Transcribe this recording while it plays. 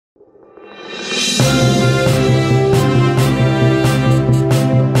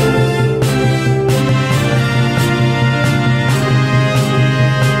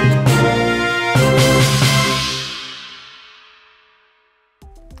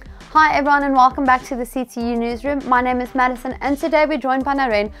Hi everyone and welcome back to the CTU Newsroom. My name is Madison and today we're joined by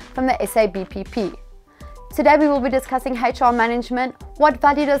Naren from the SABPP. Today we will be discussing HR management, what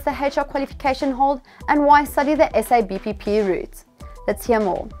value does the HR qualification hold, and why study the SABPP route. Let's hear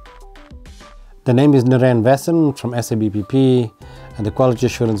more. The name is Naren from SABPP and the Quality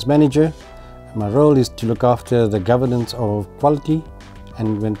Assurance Manager. My role is to look after the governance of quality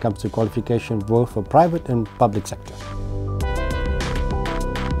and when it comes to qualification both for private and public sector.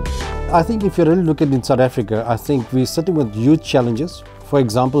 I think if you really look at in South Africa, I think we're sitting with huge challenges. For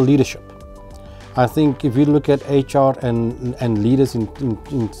example, leadership. I think if you look at HR and leaders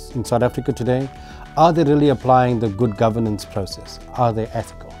in South Africa today, are they really applying the good governance process? Are they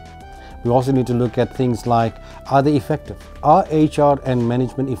ethical? We also need to look at things like, are they effective? Are HR and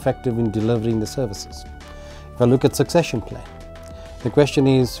management effective in delivering the services? If I look at succession plan, the question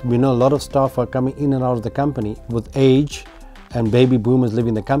is, we know a lot of staff are coming in and out of the company with age and baby boomers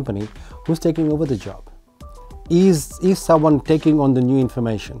leaving the company. Who's taking over the job? Is someone taking on the new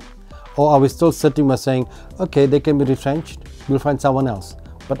information? Or are we still sitting by saying, okay, they can be retrenched, we'll find someone else.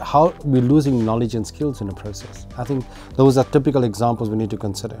 But how we're losing knowledge and skills in the process. I think those are typical examples we need to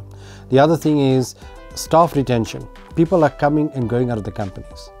consider. The other thing is staff retention. People are coming and going out of the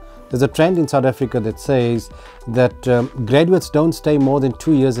companies. There's a trend in South Africa that says that graduates don't stay more than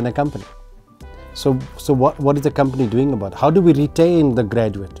 2 years in a company. So what is the company doing about it? How do we retain the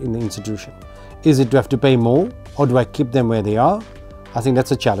graduate in the institution? Is it, do I have to pay more or do I keep them where they are? I think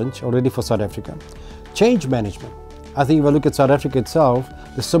that's a challenge already for South Africa. Change management. I think if I look at South Africa itself,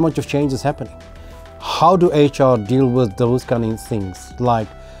 there's so much of change is happening. How do HR deal with those kind of things? Like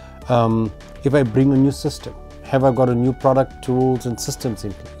if I bring a new system, have I got a new product, tools and systems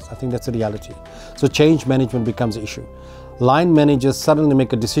in place? I think that's a reality. So change management becomes an issue. Line managers suddenly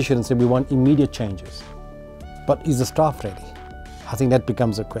make a decision and say we want immediate changes. But is the staff ready? I think that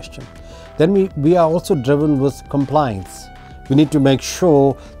becomes a question. Then we are also driven with compliance. We need to make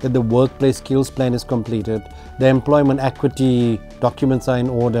sure that the workplace skills plan is completed, the employment equity documents are in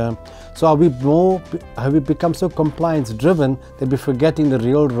order. So have we become so compliance driven that we're forgetting the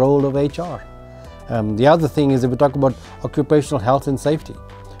real role of HR? The other thing is, if we talk about occupational health and safety,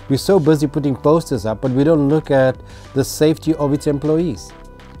 we're so busy putting posters up, but we don't look at the safety of its employees.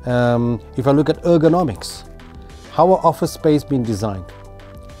 If I look at ergonomics, how are office space being designed?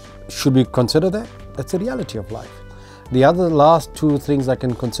 Should we consider that? That's a reality of life. The other last two things I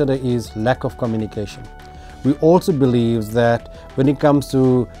can consider is lack of communication. We also believe that when it comes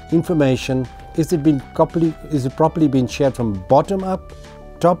to information, is it properly being shared from bottom up,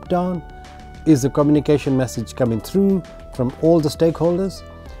 top down? Is the communication message coming through from all the stakeholders?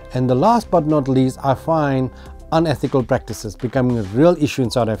 And the last but not least, I find unethical practices becoming a real issue in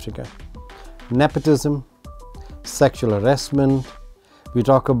South Africa. Nepotism, sexual harassment, we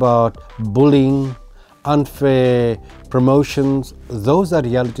talk about bullying, unfair promotions, those are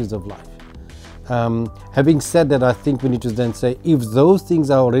realities of life. Having said that, I think we need to then say, if those things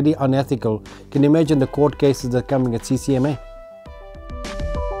are already unethical, can you imagine the court cases that are coming at CCMA?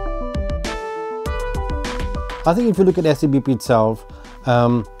 I think if you look at SABP itself,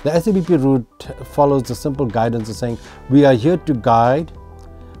 the SABP route follows the simple guidance of saying we are here to guide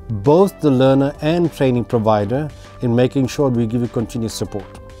both the learner and training provider in making sure we give you continuous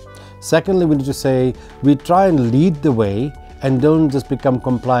support. Secondly, we need to say we try and lead the way and don't just become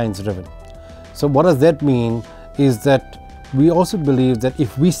compliance driven. So what does that mean is that we also believe that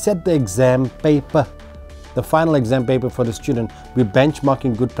if we set the exam paper, the final exam paper for the student, we're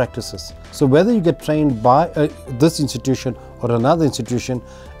benchmarking good practices. So whether you get trained by this institution or another institution,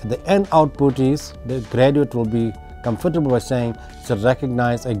 the end output is the graduate will be comfortable by saying it's a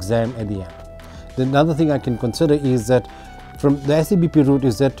recognized exam at the end. The another thing I can consider is that from the SABP route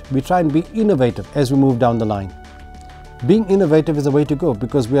is that we try and be innovative as we move down the line. Being innovative is the way to go,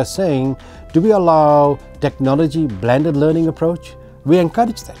 because we are saying, do we allow technology blended learning approach? We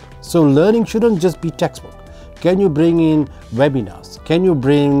encourage that. So learning shouldn't just be textbook. Can you bring in webinars? Can you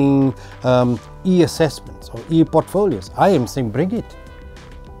bring in e-assessments or e-portfolios? I am saying bring it.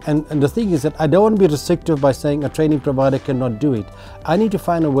 And the thing is that I don't want to be restrictive by saying a training provider cannot do it. I need to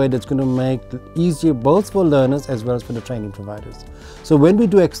find a way that's going to make it easier both for learners as well as for the training providers. So when we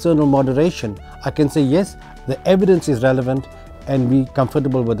do external moderation, I can say yes, the evidence is relevant and be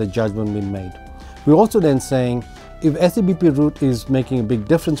comfortable with the judgment being made. We're also then saying, if SABP route is making a big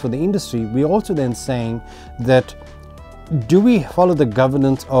difference for the industry, we're also then saying that do we follow the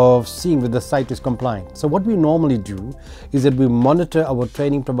governance of seeing that the site is compliant? So what we normally do is that we monitor our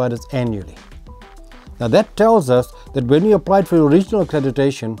training providers annually. Now that tells us that when you applied for your regional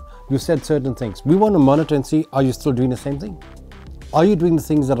accreditation, you said certain things. We want to monitor and see, are you still doing the same thing? Are you doing the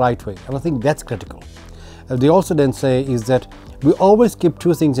things the right way? And I think that's critical. They also then say is that we always keep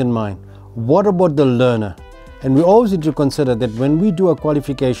two things in mind. What about the learner? And we always need to consider that when we do a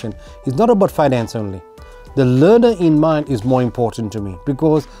qualification, it's not about finance only. The learner in mind is more important to me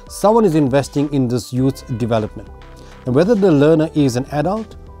because someone is investing in this youth's development. And whether the learner is an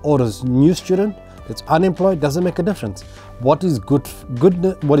adult or a new student that's unemployed doesn't make a difference. What is good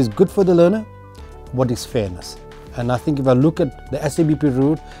for the learner? What is fairness? And I think if I look at the SABPP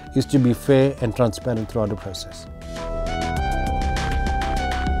route, is to be fair and transparent throughout the process.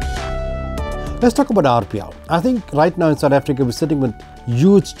 Let's talk about RPL. I think right now in South Africa we're sitting with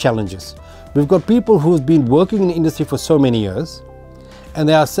huge challenges. We've got people who've been working in the industry for so many years, and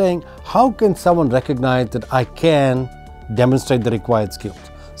they are saying, how can someone recognize that I can demonstrate the required skills?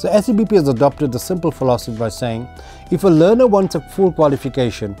 So SABPP has adopted the simple philosophy by saying, if a learner wants a full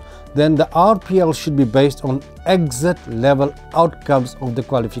qualification, then the RPL should be based on exit level outcomes of the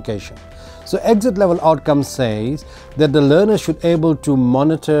qualification. So exit level outcomes says that the learner should be able to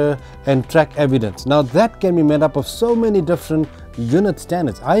monitor and track evidence. Now that can be made up of so many different unit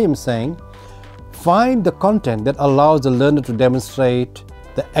standards. I am saying find the content that allows the learner to demonstrate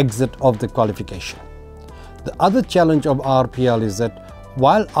the exit of the qualification. The other challenge of RPL is that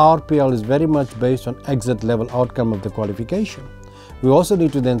while RPL is very much based on exit level outcome of the qualification, we also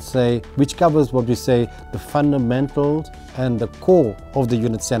need to then say, which covers what we say, the fundamentals and the core of the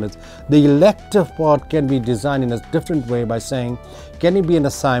unit standards. The elective part can be designed in a different way by saying, can it be an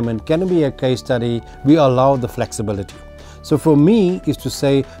assignment, can it be a case study? We allow the flexibility. So for me is to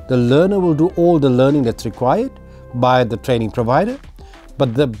say the learner will do all the learning that's required by the training provider.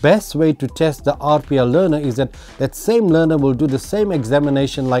 But the best way to test the RPL learner is that that same learner will do the same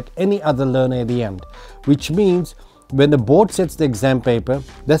examination like any other learner at the end, which means when the board sets the exam paper,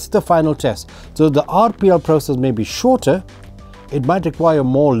 that's the final test. So the RPL process may be shorter, it might require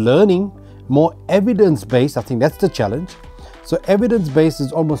more learning, more evidence-based. I think that's the challenge. So evidence-based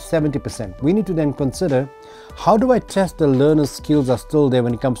is almost 70%. We need to then consider, how do I test the learner's skills are still there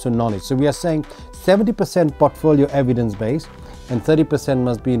when it comes to knowledge? So we are saying 70% portfolio evidence-based and 30%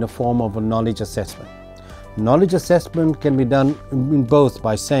 must be in the form of a knowledge assessment. Knowledge assessment can be done in both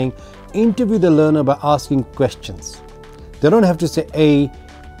by saying, interview the learner by asking questions. They don't have to say A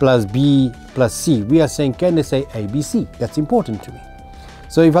plus B plus C. We are saying, can they say A, B, C? That's important to me.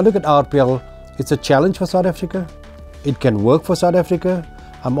 So if I look at RPL, it's a challenge for South Africa. It can work for South Africa.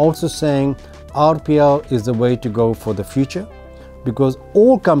 I'm also saying RPL is the way to go for the future, because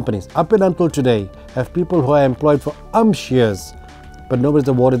all companies up and until today have people who are employed for years, but nobody's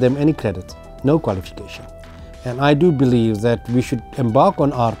awarded them any credit, no qualification. And I do believe that we should embark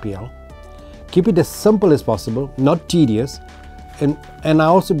on RPL, keep it as simple as possible, not tedious. And I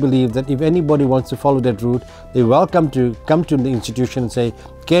also believe that if anybody wants to follow that route, they're welcome to come to the institution and say,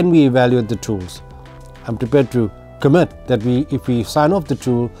 can we evaluate the tools? I'm prepared to commit that if we sign off the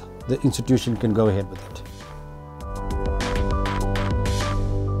tool, the institution can go ahead with it.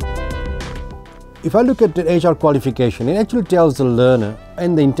 If I look at the HR qualification, it actually tells the learner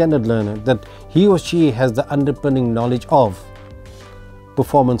and the intended learner that he or she has the underpinning knowledge of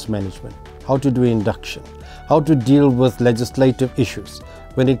performance management, how to do induction, how to deal with legislative issues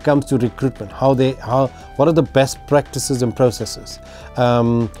when it comes to recruitment, what are the best practices and processes.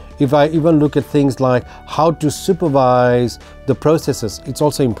 If I even look at things like how to supervise the processes, it's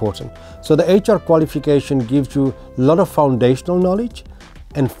also important. So the HR qualification gives you a lot of foundational knowledge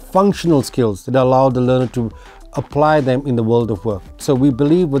and functional skills that allow the learner to apply them in the world of work. So we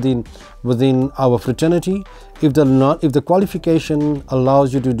believe within our fraternity, if the qualification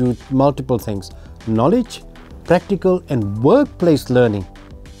allows you to do multiple things, knowledge, practical and workplace learning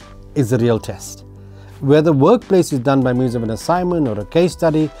is the real test. Where the workplace is done by means of an assignment or a case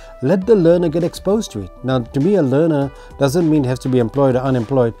study, let the learner get exposed to it. Now, to me, a learner doesn't mean it has to be employed or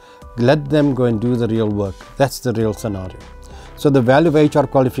unemployed. Let them go and do the real work. That's the real scenario. So the value of HR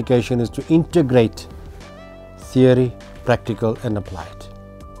qualification is to integrate theory, practical and applied.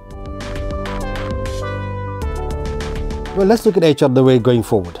 Well, let's look at HR the way going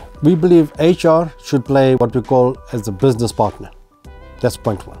forward. We believe HR should play what we call as a business partner. That's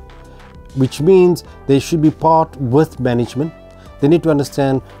point one, which means they should be part with management. They need to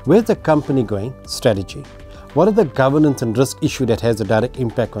understand where's the company going, strategy. What are the governance and risk issue that has a direct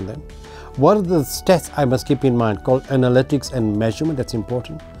impact on them? What are the stats I must keep in mind called analytics and measurement? That's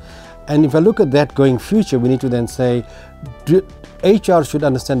important. And if I look at that going future, we need to then say HR should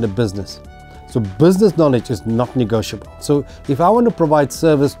understand the business. So business knowledge is not negotiable. So if I want to provide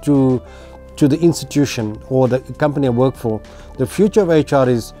service to the institution or the company I work for, the future of HR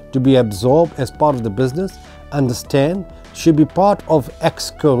is to be absorbed as part of the business, understand, should be part of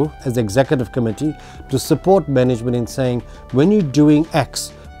EXCO as the executive committee to support management in saying, when you're doing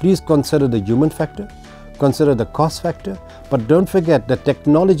X, please consider the human factor, consider the cost factor, but don't forget that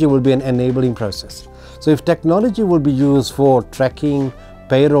technology will be an enabling process. So if technology will be used for tracking,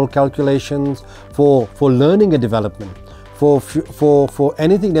 payroll calculations, for learning and development, for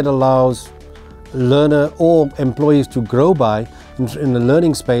anything that allows learner or employees to grow by in the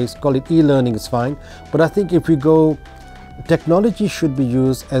learning space, call it e-learning, is fine. But I think if we go, technology should be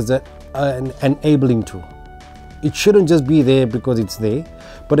used as an enabling tool. It shouldn't just be there because it's there.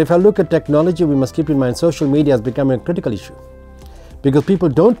 But if I look at technology, we must keep in mind social media has become a critical issue because people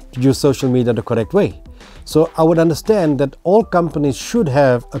don't use social media the correct way. So I would understand that all companies should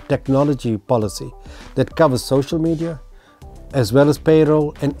have a technology policy that covers social media as well as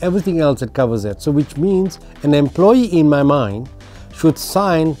payroll and everything else that covers that. So which means an employee, in my mind, should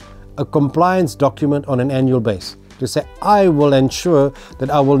sign a compliance document on an annual basis to say, I will ensure that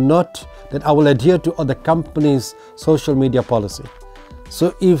I will adhere to other companies' social media policy.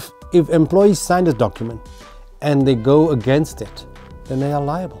 So if employees sign this document and they go against it, then they are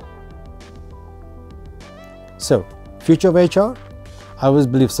liable. So, future of HR, I always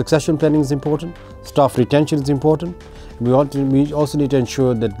believe succession planning is important, staff retention is important. We also need to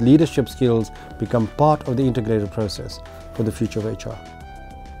ensure that leadership skills become part of the integrated process for the future of HR.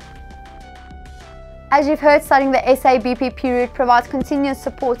 As you've heard, studying the SABPP route provides continuous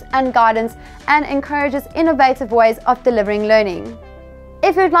support and guidance and encourages innovative ways of delivering learning.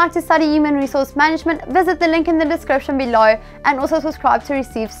 If you'd like to study Human Resource Management, visit the link in the description below and also subscribe to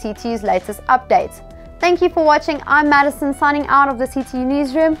receive CTU's latest updates. Thank you for watching. I'm Madison, signing out of the CTU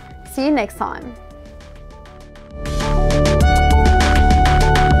Newsroom. See you next time.